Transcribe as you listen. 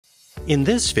In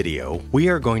this video, we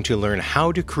are going to learn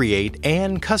how to create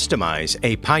and customize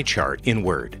a pie chart in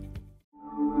Word.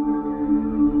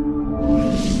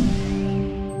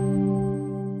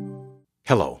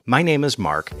 Hello, my name is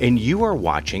Mark, and you are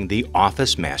watching the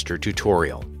Office Master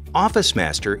tutorial. Office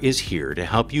Master is here to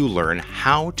help you learn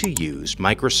how to use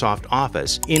Microsoft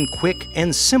Office in quick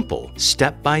and simple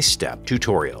step-by-step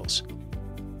tutorials.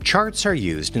 Charts are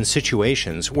used in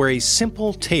situations where a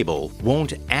simple table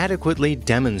won't adequately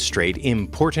demonstrate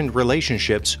important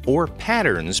relationships or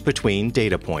patterns between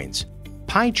data points.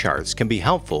 Pie charts can be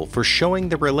helpful for showing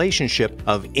the relationship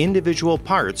of individual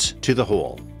parts to the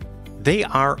whole. They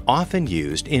are often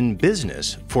used in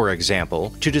business, for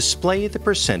example, to display the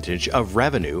percentage of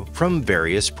revenue from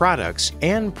various products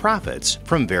and profits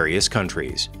from various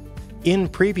countries. In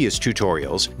previous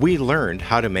tutorials, we learned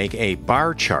how to make a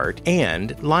bar chart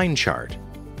and line chart.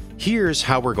 Here's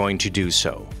how we're going to do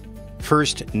so.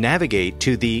 First, navigate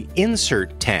to the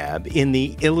Insert tab in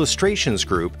the Illustrations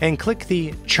group and click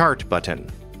the Chart button.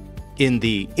 In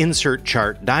the Insert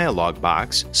Chart dialog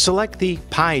box, select the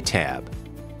Pie tab.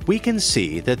 We can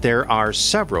see that there are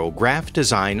several graph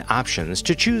design options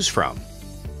to choose from.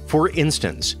 For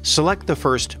instance, select the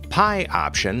first Pie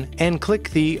option and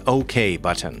click the OK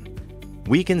button.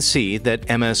 We can see that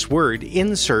MS Word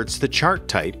inserts the chart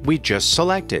type we just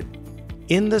selected.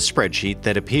 In the spreadsheet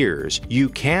that appears, you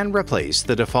can replace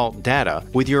the default data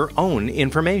with your own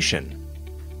information.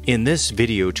 In this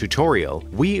video tutorial,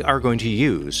 we are going to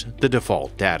use the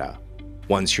default data.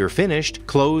 Once you're finished,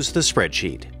 close the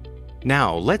spreadsheet.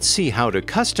 Now let's see how to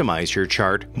customize your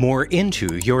chart more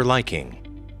into your liking.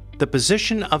 The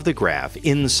position of the graph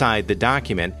inside the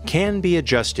document can be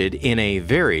adjusted in a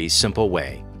very simple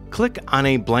way. Click on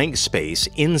a blank space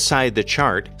inside the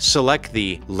chart, select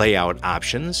the Layout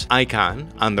Options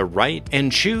icon on the right, and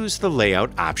choose the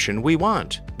layout option we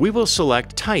want. We will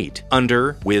select Tight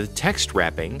under With Text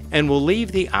Wrapping, and we'll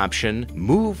leave the option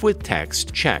Move with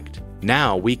Text checked.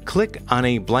 Now we click on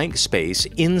a blank space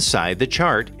inside the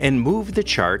chart and move the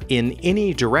chart in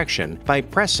any direction by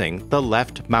pressing the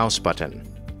left mouse button.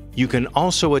 You can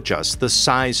also adjust the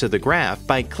size of the graph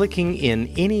by clicking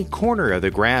in any corner of the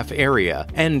graph area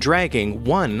and dragging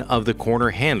one of the corner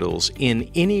handles in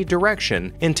any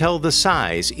direction until the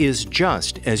size is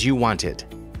just as you want it.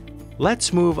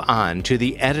 Let's move on to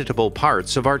the editable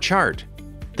parts of our chart.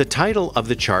 The title of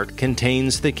the chart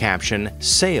contains the caption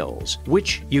Sales,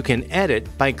 which you can edit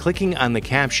by clicking on the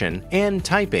caption and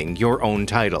typing your own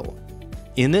title.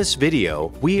 In this video,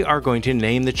 we are going to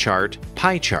name the chart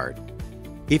Pie Chart.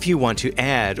 If you want to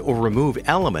add or remove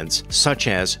elements such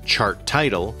as chart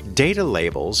title, data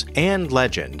labels, and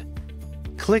legend,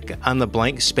 click on the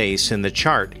blank space in the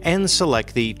chart and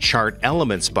select the Chart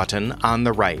Elements button on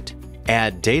the right.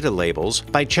 Add data labels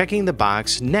by checking the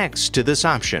box next to this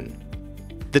option.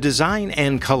 The design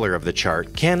and color of the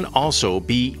chart can also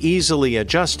be easily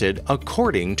adjusted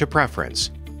according to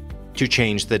preference. To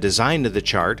change the design of the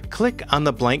chart, click on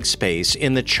the blank space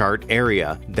in the chart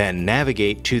area, then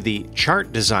navigate to the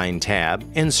Chart Design tab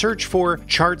and search for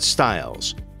Chart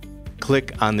Styles.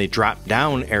 Click on the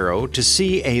drop-down arrow to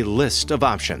see a list of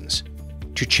options.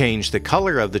 To change the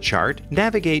color of the chart,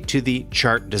 navigate to the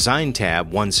Chart Design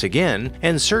tab once again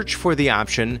and search for the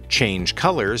option Change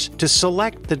Colors to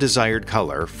select the desired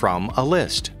color from a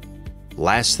list.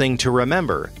 Last thing to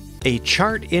remember, a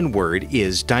chart in Word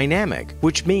is dynamic,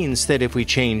 which means that if we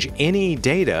change any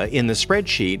data in the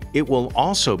spreadsheet, it will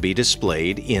also be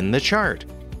displayed in the chart.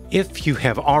 If you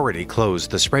have already closed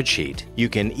the spreadsheet, you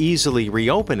can easily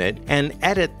reopen it and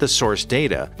edit the source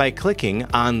data by clicking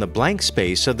on the blank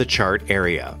space of the chart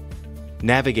area.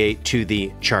 Navigate to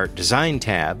the Chart Design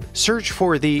tab, search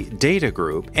for the Data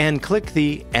group, and click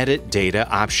the Edit Data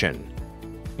option.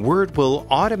 Word will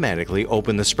automatically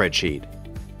open the spreadsheet.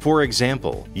 For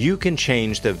example, you can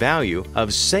change the value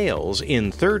of sales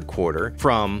in third quarter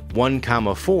from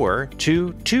 1,4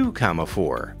 to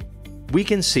 2,4. We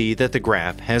can see that the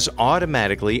graph has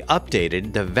automatically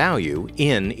updated the value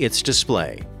in its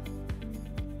display.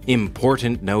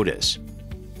 Important notice: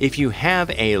 if you have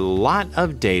a lot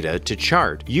of data to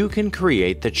chart, you can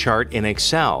create the chart in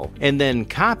Excel and then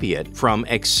copy it from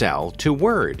Excel to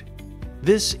Word.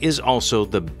 This is also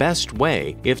the best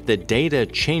way if the data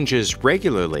changes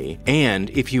regularly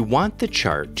and if you want the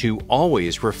chart to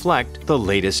always reflect the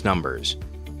latest numbers.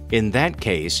 In that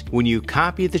case, when you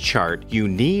copy the chart, you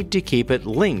need to keep it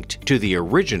linked to the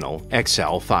original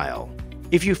Excel file.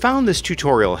 If you found this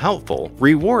tutorial helpful,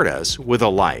 reward us with a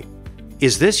like.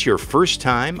 Is this your first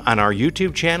time on our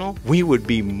YouTube channel? We would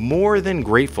be more than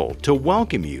grateful to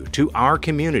welcome you to our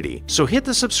community. So hit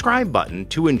the subscribe button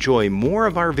to enjoy more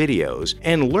of our videos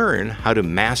and learn how to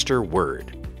master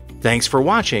Word. Thanks for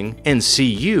watching, and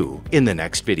see you in the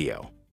next video.